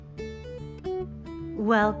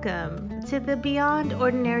Welcome to the Beyond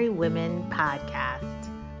Ordinary Women podcast.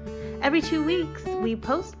 Every 2 weeks, we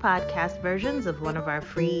post podcast versions of one of our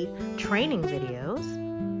free training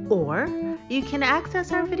videos, or you can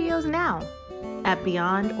access our videos now at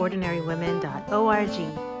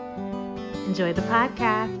beyondordinarywomen.org. Enjoy the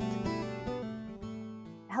podcast.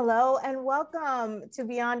 Hello and welcome to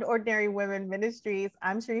Beyond Ordinary Women Ministries.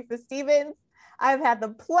 I'm Sharifa Stevens. I've had the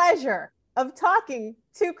pleasure of talking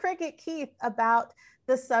to Cricket Keith about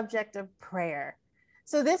the subject of prayer.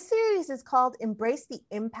 So this series is called Embrace the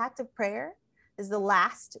Impact of Prayer. This is the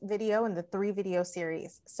last video in the 3-video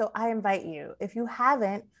series. So I invite you, if you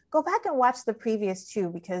haven't, go back and watch the previous 2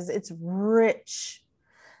 because it's rich.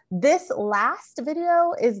 This last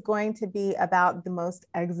video is going to be about the most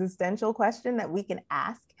existential question that we can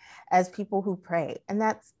ask as people who pray. And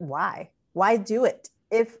that's why? Why do it?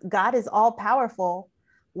 If God is all powerful,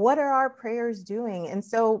 what are our prayers doing? And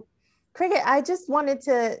so, Cricket, I just wanted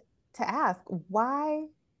to ask, why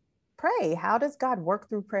pray? How does God work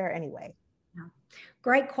through prayer anyway?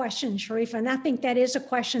 Great question, Sharifa. And I think that is a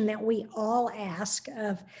question that we all ask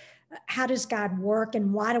of how does God work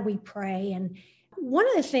and why do we pray? And one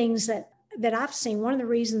of the things that I've seen, one of the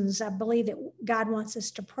reasons I believe that God wants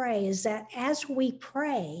us to pray is that as we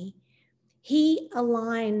pray, He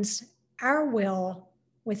aligns our will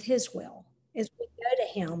with His will as we go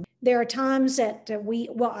to Him. There are times that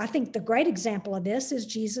I think the great example of this is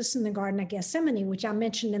Jesus in the Garden of Gethsemane, which I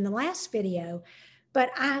mentioned in the last video.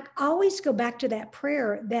 But I always go back to that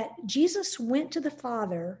prayer that Jesus went to the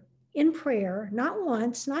Father in prayer, not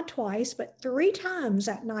once, not twice, but 3 times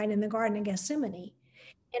that night in the Garden of Gethsemane,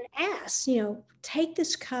 and asked, take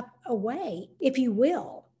this cup away, if you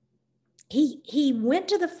will. He went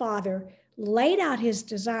to the Father, laid out his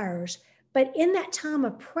desires, but in that time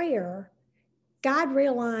of prayer, God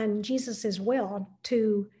realigned Jesus's will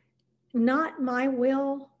to not my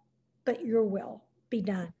will, but your will be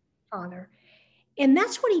done, Father. And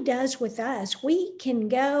that's what He does with us. We can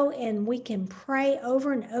go and we can pray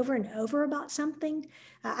over and over and over about something.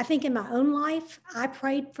 I think in my own life, I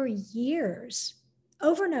prayed for years,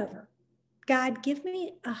 over and over. God, give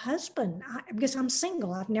me a husband, because I'm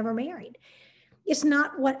single. I've never married. It's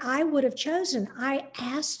not what I would have chosen. I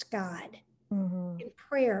asked God in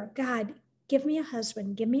prayer, God, give me a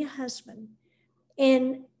husband, give me a husband.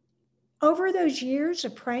 And over those years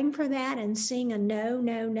of praying for that and seeing a no,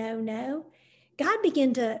 no, no, no, God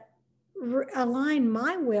began to align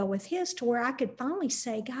my will with His to where I could finally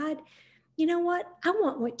say, God, you know what? I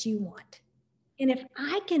want what you want. And if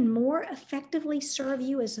I can more effectively serve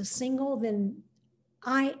you as a single, then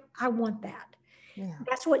I want that. Yeah.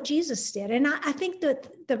 That's what Jesus did. And I think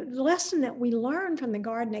that the lesson that we learned from the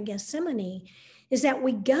Garden of Gethsemane is that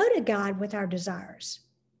we go to God with our desires.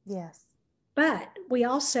 Yes. But we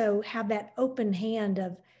also have that open hand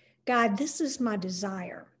of, God, this is my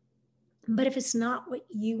desire. But if it's not what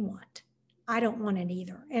you want, I don't want it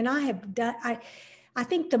either. And I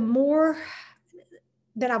think the more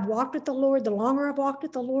that I've walked with the Lord, the longer I've walked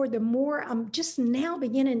with the Lord, the more I'm just now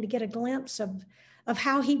beginning to get a glimpse of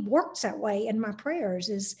how He works that way in my prayers.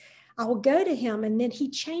 Is I will go to Him and then He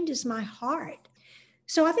changes my heart.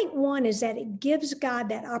 So I think one is that it gives God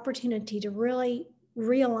that opportunity to really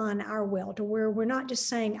realign our will to where we're not just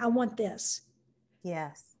saying, I want this.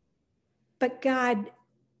 Yes. But God,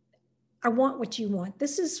 I want what you want.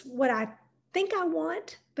 This is what I think I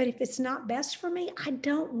want, but if it's not best for me, I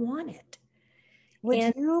don't want it.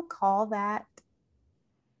 Would you call that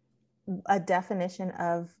a definition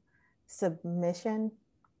of submission?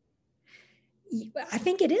 I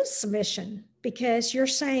think it is submission because you're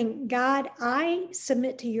saying, God, I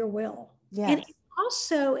submit to your will. Yes. And it's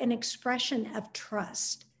also an expression of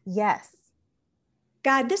trust. Yes.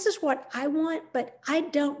 God, this is what I want, but I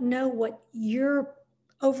don't know what your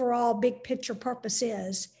overall big picture purpose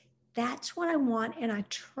is. That's what I want, and I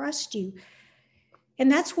trust you. And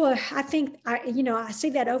that's what I think, I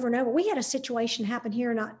see that over and over. We had a situation happen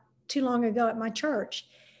here not too long ago at my church,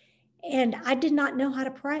 and I did not know how to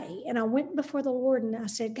pray. And I went before the Lord and I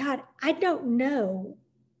said, God, I don't know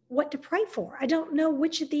what to pray for. I don't know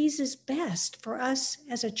which of these is best for us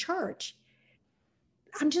as a church.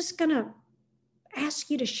 I'm just going to ask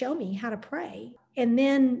you to show me how to pray. And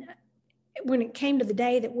then when it came to the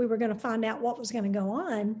day that we were going to find out what was going to go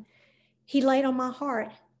on, He laid on my heart,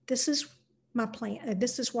 this is my plan.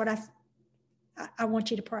 This is what I want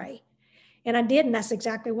you to pray. And I did, and that's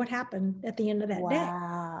exactly what happened at the end of that day.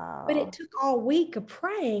 But it took all week of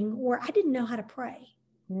praying where I didn't know how to pray.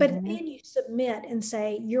 But then you submit and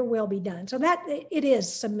say, your will be done. So that it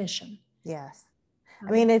is submission. Yes. I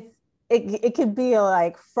mean, it could be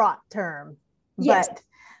a fraught term, yes.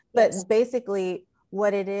 but basically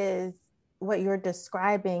what it is, what you're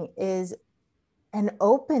describing is an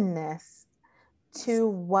openness to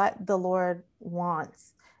what the Lord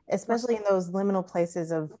wants, especially in those liminal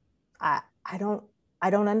places of, I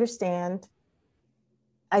don't understand.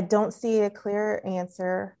 I don't see a clear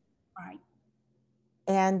answer. Right.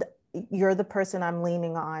 And you're the person I'm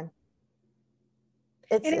leaning on.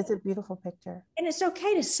 It's a beautiful picture. And it's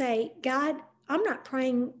okay to say, God, I'm not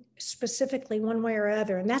praying specifically one way or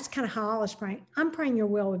other. And that's kind of how I was praying. I'm praying your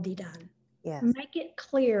will would be done. Yes. Make it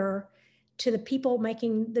clear to the people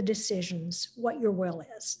making the decisions what your will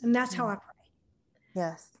is. And that's how I pray.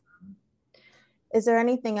 Yes. Is there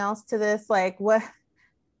anything else to this? Like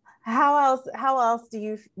how else do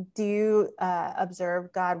you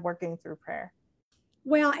observe God working through prayer?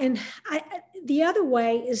 Well, and the other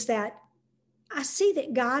way is that I see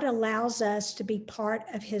that God allows us to be part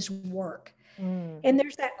of his work. And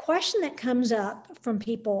there's that question that comes up from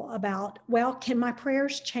people about, well, can my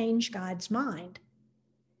prayers change God's mind?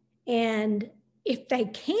 And if they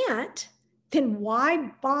can't, then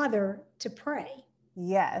why bother to pray?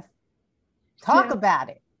 Yes. Talk about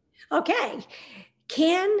it. Okay.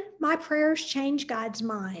 Can my prayers change God's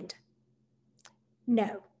mind?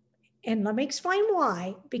 No. And let me explain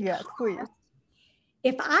why. Because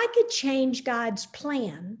if I could change God's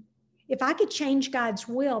plan, if I could change God's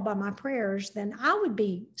will by my prayers, then I would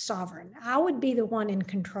be sovereign. I would be the one in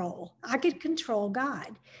control. I could control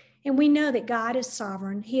God. And we know that God is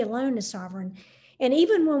sovereign. He alone is sovereign. And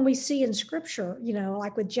even when we see in scripture,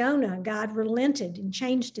 like with Jonah, God relented and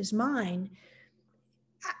changed his mind.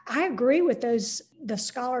 I agree with the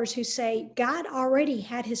scholars who say God already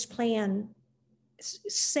had his plan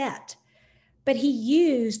set, but he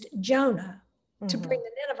used Jonah to bring the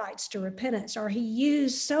Ninevites to repentance, or he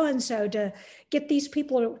used so-and-so to get these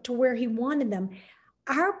people to where he wanted them.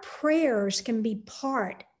 Our prayers can be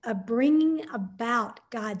part of bringing about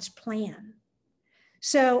God's plan.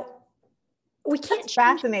 So we can't That's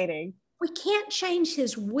fascinating. We can't change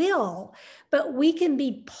his will, but we can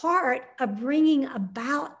be part of bringing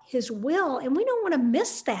about his will. And we don't want to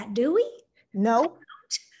miss that, do we? No.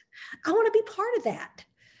 I want to be part of that.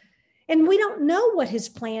 And we don't know what his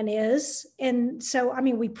plan is. And so,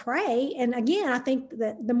 we pray. And again, I think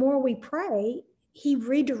that the more we pray, he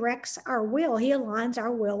redirects our will. He aligns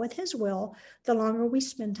our will with his will the longer we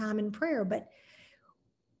spend time in prayer. But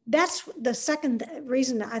that's the second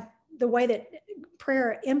reason the way that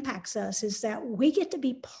prayer impacts us is that we get to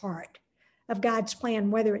be part of God's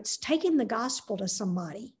plan, whether it's taking the gospel to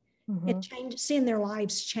somebody and seeing their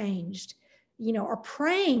lives changed, or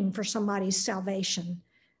praying for somebody's salvation,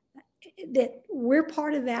 that we're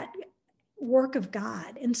part of that work of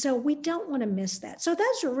God. And so we don't want to miss that. So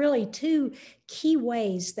those are really two key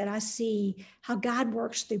ways that I see how God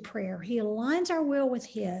works through prayer. He aligns our will with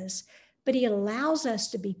his, but he allows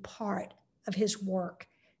us to be part of his work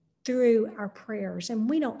through our prayers. And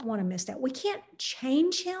we don't want to miss that. We can't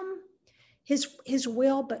change him, his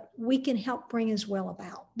will, but we can help bring his will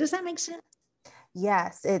about. Does that make sense?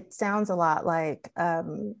 Yes, it sounds a lot like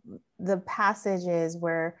the passages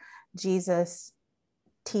where Jesus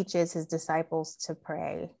teaches his disciples to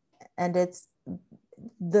pray. And it's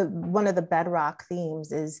one of the bedrock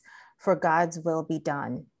themes is for God's will be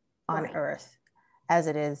done on earth as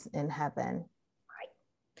it is in heaven. Right.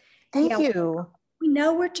 Thank you. We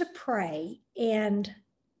know where to pray. And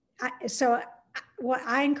what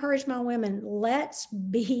I encourage my women, let's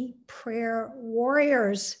be prayer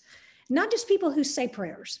warriors, not just people who say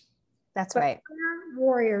prayers. That's right. Prayer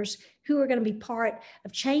warriors who are going to be part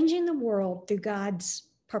of changing the world through God's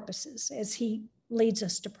purposes as he leads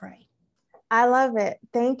us to pray. I love it.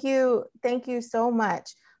 Thank you. Thank you so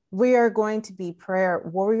much. We are going to be prayer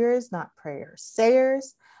warriors, not prayer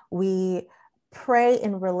sayers. We pray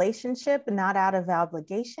in relationship, not out of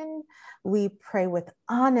obligation. We pray with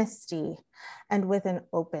honesty and with an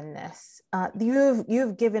openness.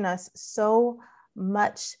 You've given us so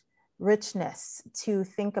much richness to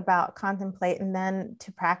think about, contemplate, and then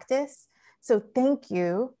to practice. So thank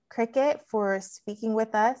you, Cricket, for speaking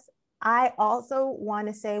with us. I also want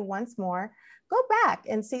to say once more, go back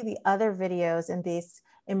and see the other videos in this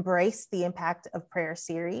Embrace the Impact of Prayer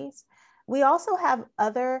series. We also have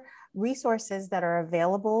other resources that are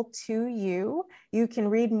available to you. You can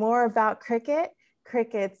read more about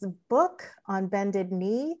Cricket's book on bended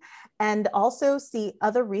knee, and also see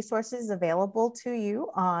other resources available to you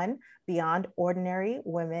on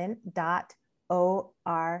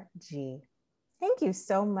beyondordinarywomen.org. Thank you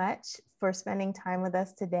so much for spending time with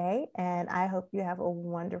us today, and I hope you have a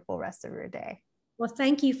wonderful rest of your day. Well,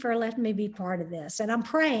 thank you for letting me be part of this, and I'm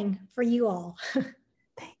praying for you all.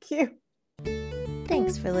 Thank you.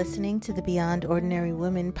 Thanks for listening to the Beyond Ordinary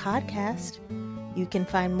Women podcast. You can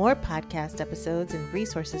find more podcast episodes and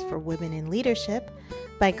resources for women in leadership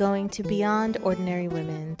by going to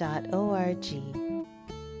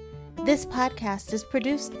beyondordinarywomen.org. This podcast is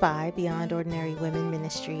produced by Beyond Ordinary Women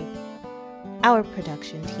Ministry. Our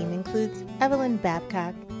production team includes Evelyn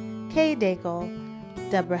Babcock, Kay Daigle,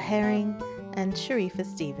 Deborah Herring, and Sharifa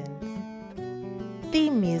Stevens.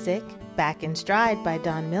 Theme music, Back in Stride by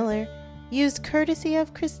Don Miller, used courtesy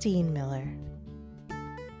of Christine Miller.